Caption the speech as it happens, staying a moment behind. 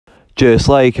Just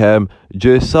like him,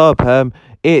 just sub him,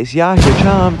 it's Yahia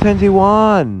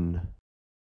Champ21.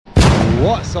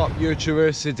 What's up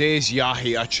YouTubers, today's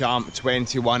Yahia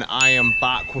Champ21. I am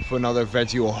back with another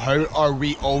video. How are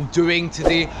we all doing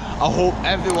today? I hope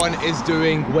everyone is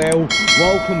doing well.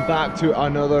 Welcome back to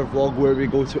another vlog where we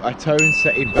go to a town,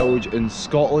 city, village in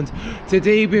Scotland.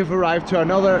 Today we've arrived to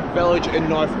another village in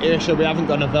North Ayrshire. We haven't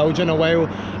done a village in a while,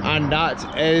 and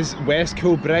that is West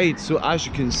Kilbride. So as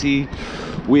you can see,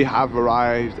 we have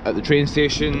arrived at the train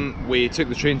station. We took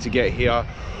the train to get here,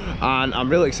 and I'm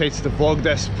really excited to vlog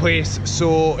this place.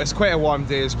 So it's quite a warm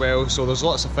day as well, so there's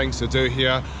lots of things to do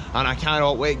here and I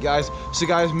cannot wait, guys. So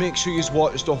guys, make sure you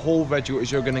watch the whole video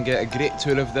as you're going to get a great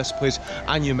tour of this place,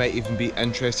 and you might even be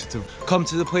interested to come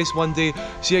to the place one day.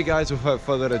 So yeah guys, without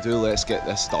further ado, let's get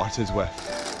this started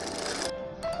with.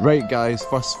 Right guys,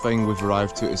 first thing we've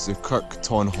arrived to is the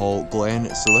Kirktonhall Glen.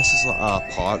 So this is like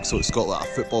a park, so it's got like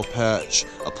a football pitch,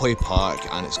 a play park,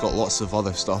 and it's got lots of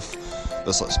other stuff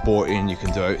that's like sporting you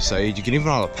can do outside. You can even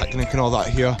have a picnic and all that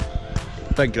here.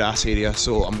 Big grass area,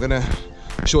 so I'm gonna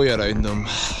show you around them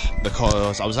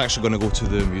because I was actually going to go to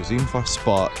the museum first,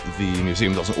 but the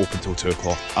museum doesn't open till 2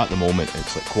 o'clock at the moment.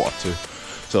 It's like 1:45,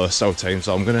 so there's still time.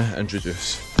 So I'm gonna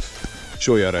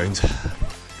show you around.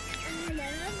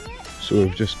 So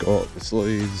we've just got the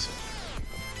slides,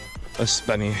 a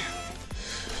spinny.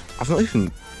 I've not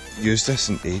even used this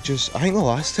in ages. I think the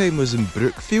last time was in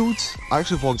Brookfield. I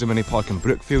actually vlogged a mini park in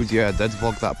Brookfield. Yeah, I did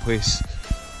vlog that place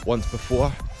once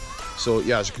before. So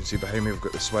yeah, as you can see behind me, we've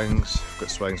got the swings. We've got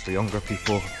swings for younger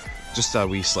people, just a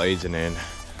wee slide, and then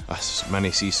a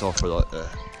mini seesaw for like the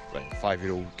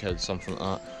 5-year-old kids, something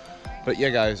like that. But yeah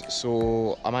guys,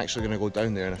 so I'm actually going to go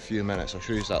down there in a few minutes. I'll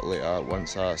show you that later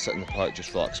once I sit in the park,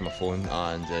 just relax on my phone,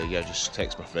 and yeah, just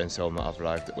text my friends, tell them that I've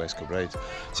arrived at West Kilbride.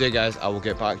 So yeah guys, I will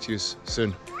get back to you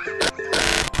soon.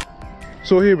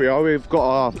 So here we are, we've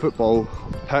got a football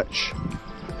pitch.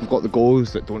 We've got the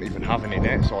goals that don't even have any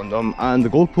nets on them, and the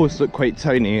goalposts look quite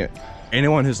tiny.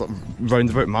 Anyone who's like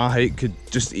round about my height could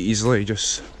just easily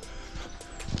just,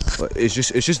 it's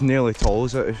just nearly tall,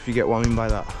 is it, if you get what I mean by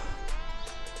that.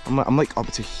 I'm like up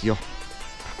to here. I'm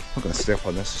not going to step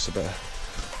on this, it's a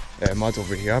bit of mud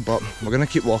over here, but we're going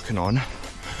to keep walking on,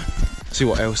 see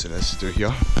what else it is to do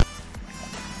here.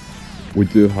 We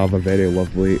do have a very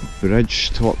lovely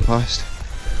bridge to walk past.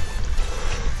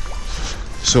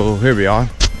 So here we are.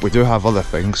 We do have other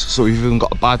things, so we've even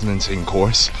got a badminton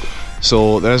course.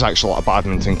 So there is actually a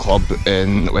badminton club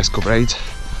in West Kilbride.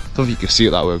 I don't know if you can see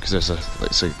it that well because there's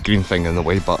it's a green thing in the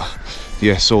way, but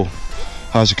yeah, so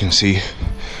as you can see,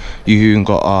 you even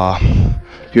got a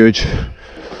huge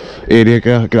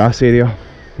area, grass area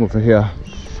over here.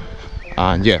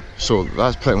 And yeah, so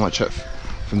that's pretty much it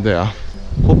from there.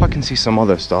 Hope I can see some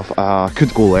other stuff. I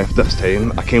could go left this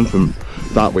time. I came from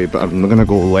that way, but I'm gonna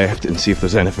go left and see if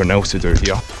there's anything else to do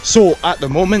here. So at the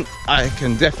moment, I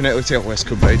can definitely tell West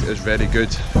Kilbride is very good.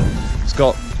 It's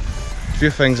got a few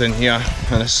things in here,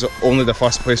 and this is only the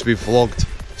first place we've vlogged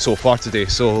so far today.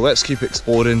 So let's keep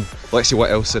exploring. Let's see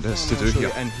what else it is to do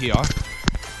here. In here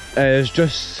is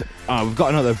just we've got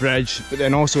another bridge, but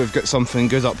then also we've got something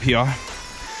good up here.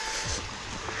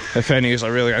 If any of you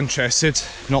are really interested,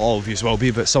 not all of you will be,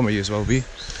 but some of you will be.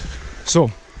 So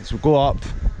let's go up.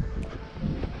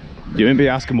 You may be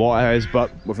asking what it is, but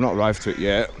we've not arrived to it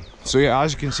yet. So yeah,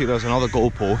 as you can see, there's another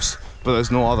goalpost, but there's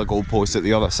no other goalpost at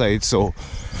the other side, so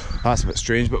that's a bit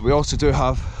strange. But we also do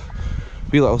have a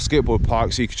wee little skateboard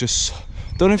park, so you could just,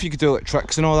 don't know if you could do like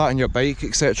tricks and all that on your bike,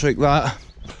 etc. like that.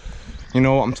 You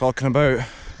know what I'm talking about. It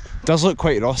does look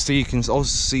quite rusty, you can also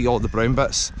see all the brown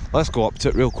bits. Let's go up to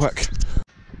it real quick.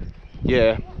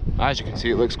 Yeah, as you can see,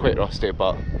 it looks quite rusty,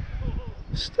 but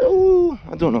still,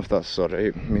 I don't know if that's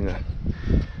alright. I mean, the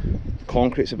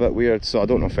concrete's a bit weird, so I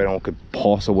don't know if anyone could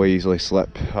possibly easily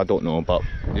slip. I don't know, but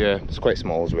yeah, it's quite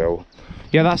small as well.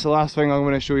 Yeah, that's the last thing I'm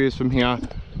going to show you is from here.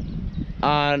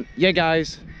 And yeah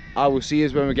guys, I will see you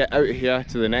when we get out of here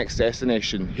to the next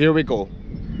destination. Here we go.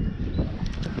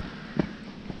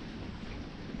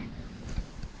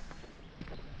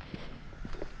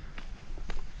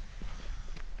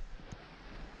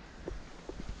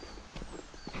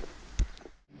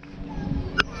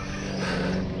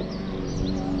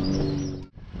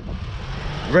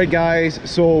 Right guys,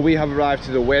 so we have arrived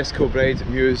to the West Kilbride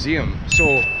Museum.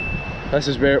 So this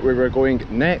is where we were going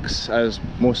next, as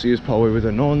most of you probably would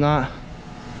have known that.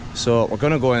 So we're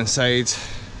gonna go inside.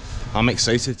 I'm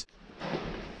excited.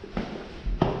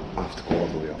 I have to go all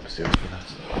the way upstairs for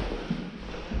this.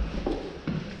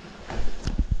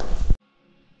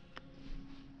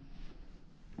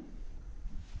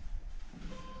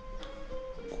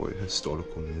 Quite a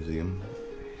historical museum.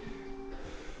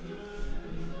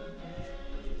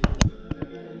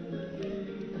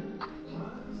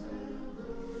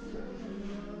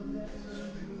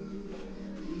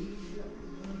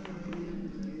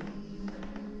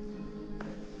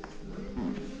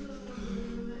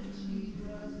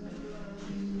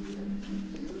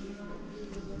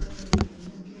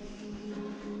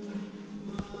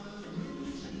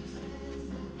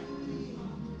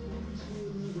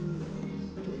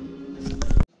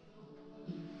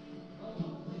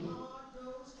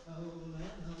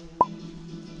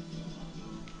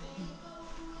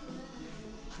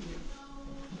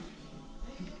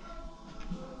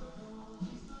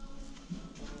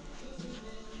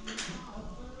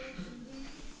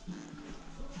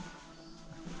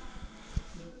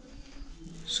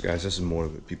 So guys, this is more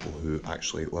about people who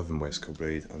actually live in West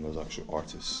Kilbride, and there's actually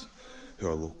artists who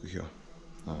are local here.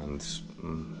 And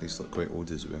these look quite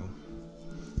old as well.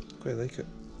 Quite like it.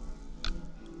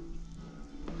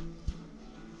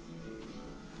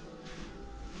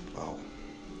 Wow.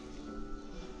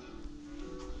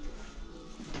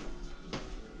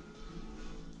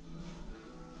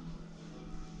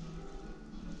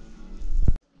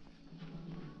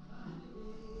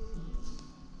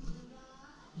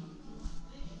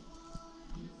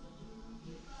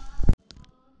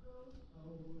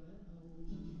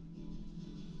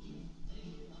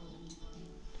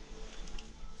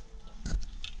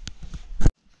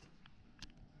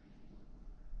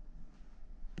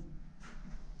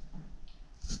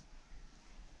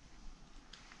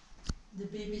 The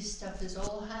baby stuff is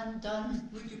all hand done,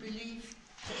 would you believe?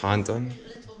 Hand done?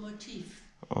 Little motif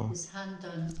is hand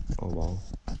done. Oh wow.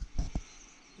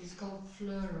 It's called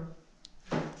floral.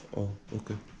 Oh,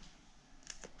 okay.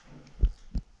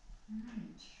 Right.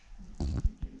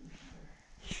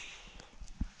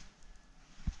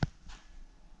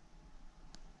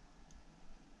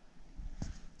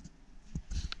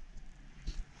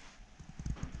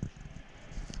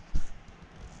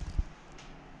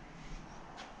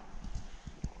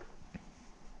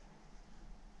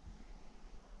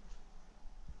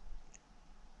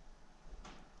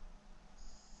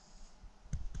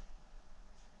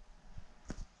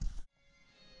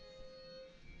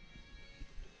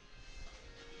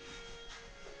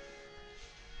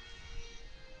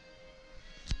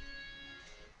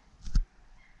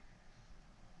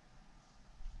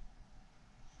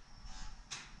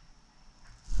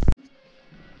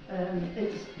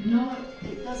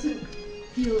 It doesn't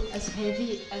feel as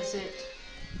heavy as it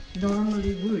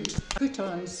normally would. Put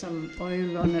on some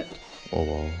oil on it. Oh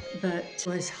wow. But it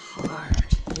was hard.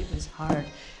 It was hard.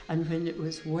 And when it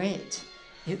was wet,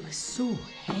 it was so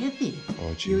heavy.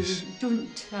 Oh jeez. You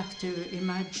don't have to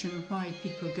imagine why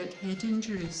people get head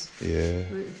injuries. Yeah.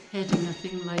 With heading a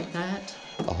thing like that.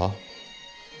 Uh-huh.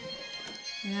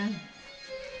 Yeah.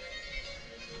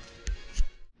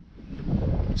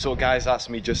 So guys, that's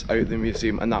me just out the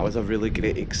museum, and that was a really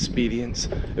great experience.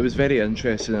 It was very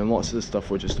interesting, and lots of the stuff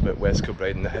were just about West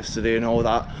Kilbride and the history and all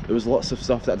that. There was lots of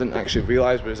stuff that I didn't actually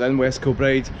realise was in West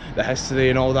Kilbride, the history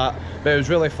and all that. But it was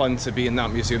really fun to be in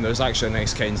that museum. There was actually a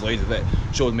nice kind lady that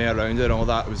showed me around and all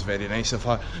that. It was very nice of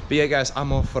her. But yeah guys,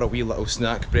 I'm off for a wee little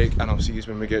snack break, and I'll see you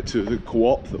when we get to the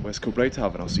co-op that West Kilbride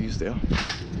have, and I'll see you there.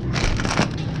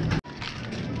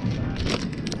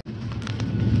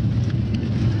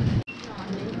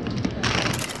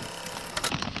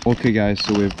 Okay guys,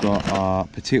 so we've got a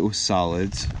potato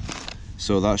salad.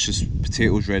 So that's just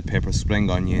potatoes, red pepper, spring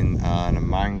onion, and a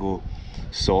mango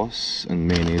sauce and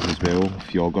mayonnaise as well,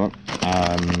 with yogurt.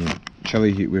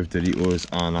 Chili heat with Doritos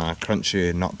and a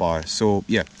crunchy nut bar. So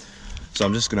yeah, so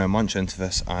I'm just gonna munch into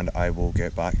this and I will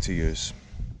get back to yous.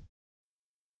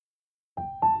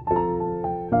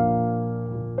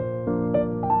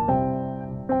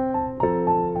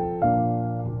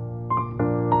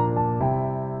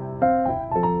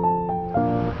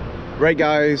 Right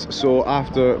guys, so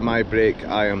after my break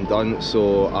I am done,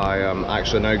 so I am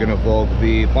actually now going to vlog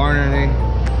the Barony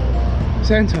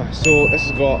Centre. So this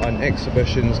has got an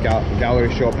exhibitions,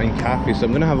 gallery shop and cafe, so I'm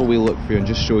going to have a wee look for you and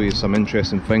just show you some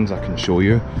interesting things I can show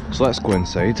you. So let's go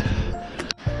inside.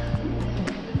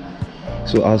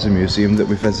 So as a museum that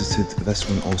we visited, this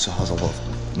one also has a lot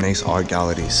of nice art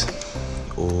galleries.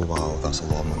 Oh wow, that's a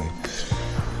lot of money.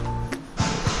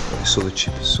 So the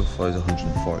cheapest so far is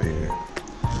 148.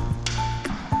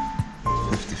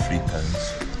 £53.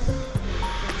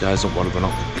 Guys, don't worry, we're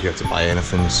not here to buy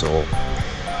anything, so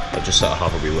I just sort of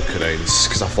have a wee look around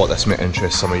because I thought this might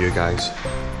interest some of you guys.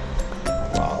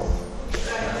 Wow,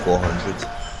 400.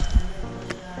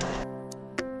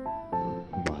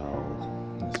 Wow,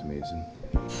 that's amazing.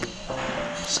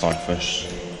 Starfish,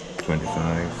 25.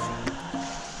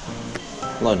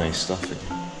 A lot of nice stuff.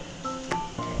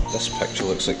 This picture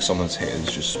looks like someone's head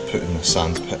is just put in the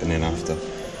sand pit and then after.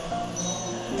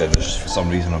 Then there's just for some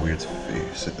reason a weird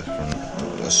face at the front.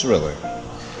 It's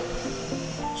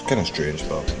kind of strange,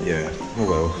 but yeah, oh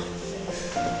well.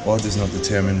 Law does not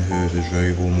determine who is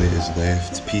right, only is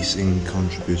left. Piecing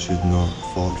contributed, not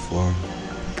fought for.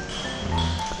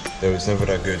 There was never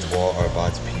a good war or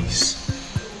bad peace.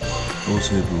 Those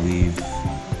who believe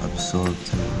absurd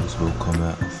tales will come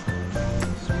out of.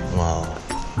 Wow,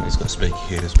 he's got spiky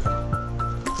hair as well.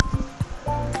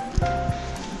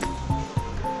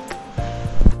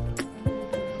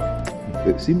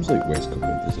 It seems like West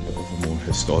Kilbride is a bit of a more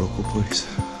historical place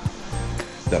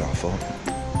than I thought.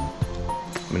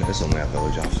 I mean, it is only a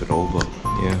village after all, but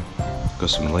yeah, got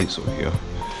some lights over here.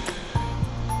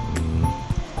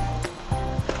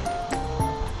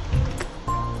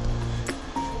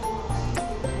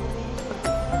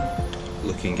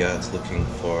 get looking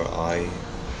for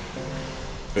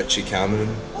Richie Cameron.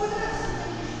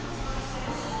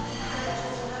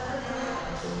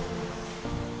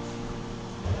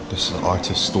 This is an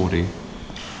artist's story,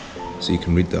 so you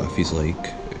can read that if he's like,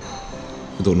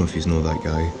 I don't know if you know that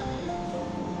guy,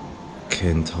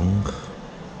 Ken Tung,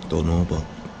 don't know, but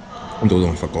I don't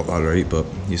know if I got that right, but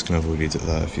you can have a read at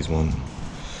that if you want.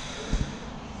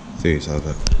 There you have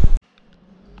it.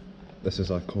 This is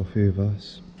our coffee of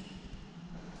us.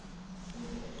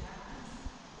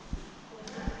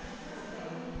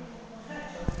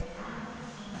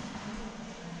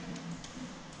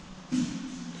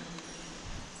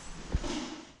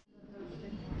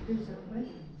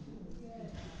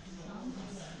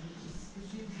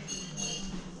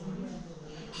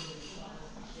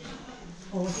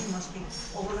 Oh, he must be.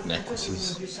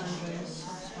 Necklaces.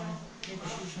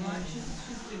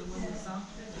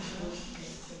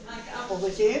 Over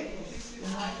here.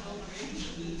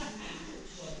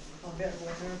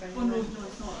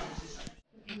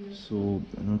 So,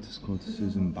 an artist called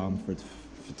Susan Bamford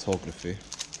Photography.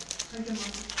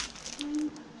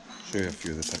 Show you a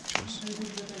few of the pictures.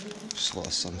 Just a lot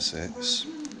of sunsets.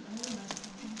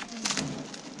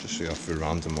 Just show you a few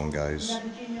random one, guys.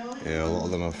 Yeah, a lot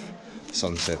of them have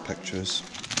sunset pictures.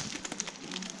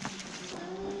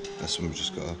 This one we've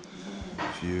just got a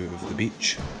view of the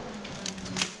beach.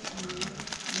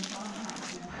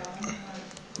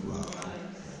 Wow.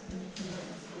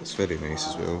 It's very nice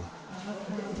as well.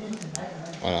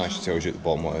 And it actually tells you at the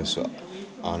bottom what it is. So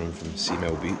I'm from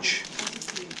Seamill Beach.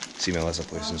 Seamill is a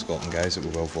place in Scotland, guys, that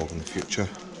we will vlog in the future.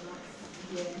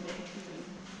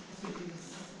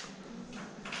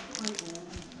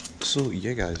 So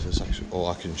yeah, guys, that's actually all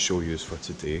I can show you for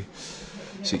today.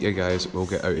 So yeah, guys, we'll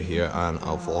get out of here and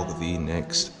I'll vlog the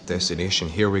next destination.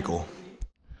 Here we go.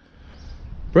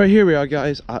 Right, here we are,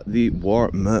 guys, at the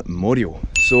War Memorial.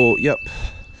 So yep,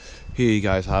 here you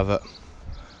guys have it.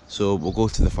 So we'll go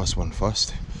to the first one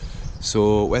first.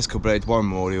 So West Kilbride War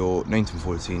Memorial,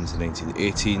 1914 to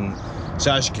 1918.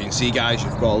 So as you can see, guys,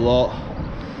 you've got a lot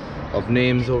of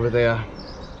names over there.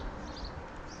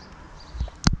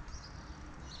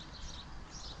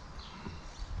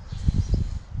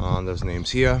 And there's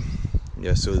names here.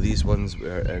 Yeah, so these ones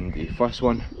were in the first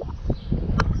one.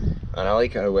 And I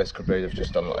like it how West Kilbride have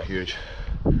just done like a huge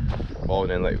wall,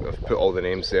 and then like I've put all the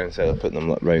names there instead of putting them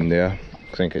like round there.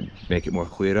 I think it'd make it more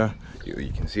clearer.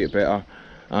 You can see it better.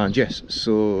 And yes,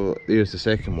 so there's the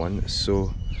second one.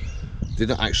 So they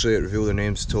didn't actually reveal their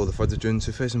names until the 3rd of June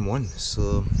 2001.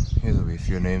 So here's a wee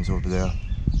few names over there.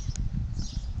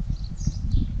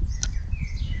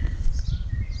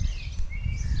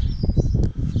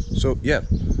 So yep,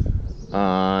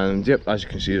 and yep, as you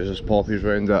can see, there's just poppies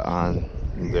around it, and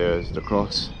there's the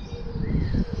cross.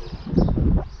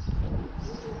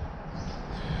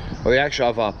 Well, they actually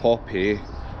have a poppy.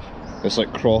 It's like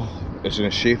it's in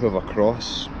the shape of a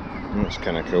cross. It's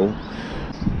kind of cool.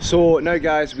 So now,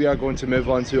 guys, we are going to move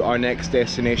on to our next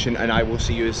destination, and I will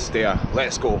see you there.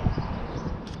 Let's go.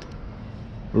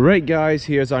 Right, guys,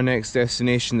 here's our next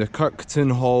destination, the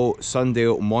Kirktonhall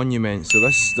Sundial Monument. So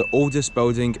this is the oldest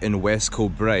building in West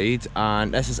Kilbride,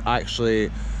 and this is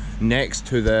actually next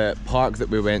to the park that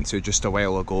we went to just a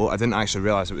while ago. I didn't actually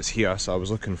realise it was here, so I was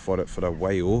looking for it for a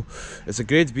while. It's a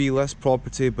Grade B list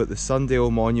property, but the Sundial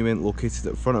Monument located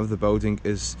at the front of the building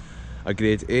is a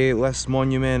Grade A list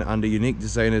monument, and a unique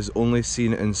design is only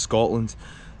seen in Scotland.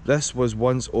 This was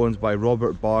once owned by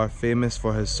Robert Barr, famous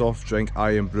for his soft drink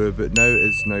Iron Brew, but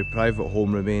now private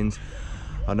home remains.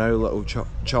 And now little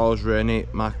Charles Rennie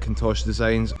Macintosh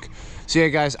designs. So yeah,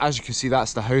 guys, as you can see,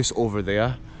 that's the house over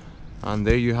there, and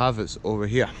there you have it over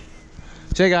here.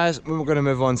 So yeah, guys, we're going to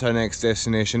move on to our next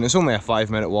destination. It's only a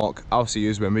 5-minute walk. I'll see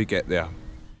you when we get there.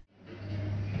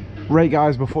 Right,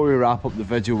 guys, before we wrap up the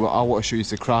video, I want to show you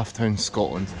the Kirktonhall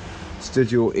Scotland.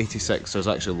 Studio 86, there's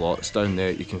actually lots down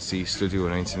there. You can see Studio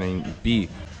 99B.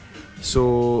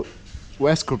 So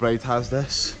West Kilbride has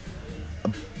this,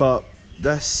 but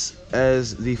this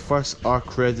is the first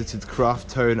accredited craft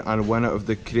town and winner of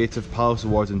the Creative Palace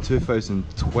Award in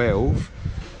 2012.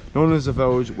 Known as a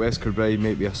village, West Kilbride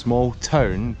may be a small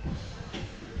town,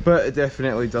 but it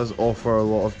definitely does offer a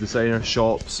lot of designer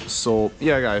shops. So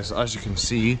yeah, guys, as you can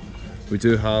see, we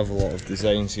do have a lot of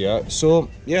designs here.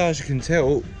 So yeah, as you can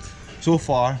tell, so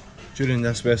far during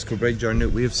this West Kilbride journey,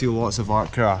 we have seen lots of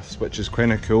art crafts, which is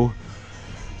kind of cool.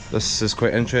 This is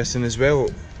quite interesting as well,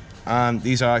 and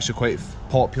these are actually quite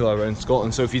popular around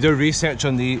Scotland. So if you do research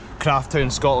on the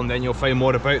Kirktonhall Scotland, then you'll find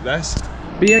more about this.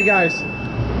 But yeah, guys,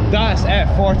 that's it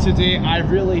for today. I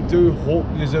really do hope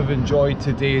you have enjoyed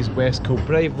today's West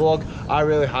Kilbride vlog. I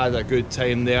really had a good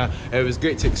time there. It was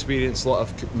great to experience a lot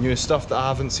of new stuff that I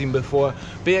haven't seen before.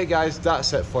 But yeah guys,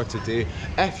 that's it for today.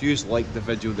 If you liked the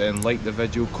video, then like the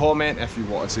video, comment if you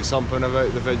want to say something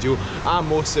about the video, and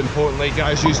most importantly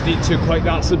guys, you just need to click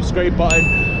that subscribe button,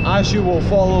 as you will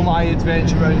follow my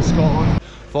adventure around Scotland.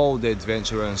 Follow the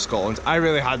adventure around Scotland. I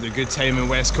really had a good time in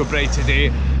West Kilbride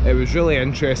today. It was really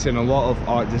interesting, a lot of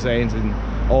art designs and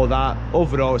all that.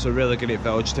 Overall, it's a really great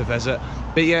village to visit.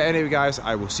 But yeah, anyway guys,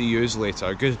 I will see you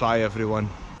later. Goodbye everyone.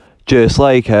 Just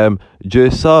like him,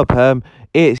 just sub him,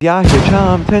 it's Yahia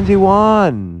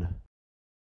Champ21.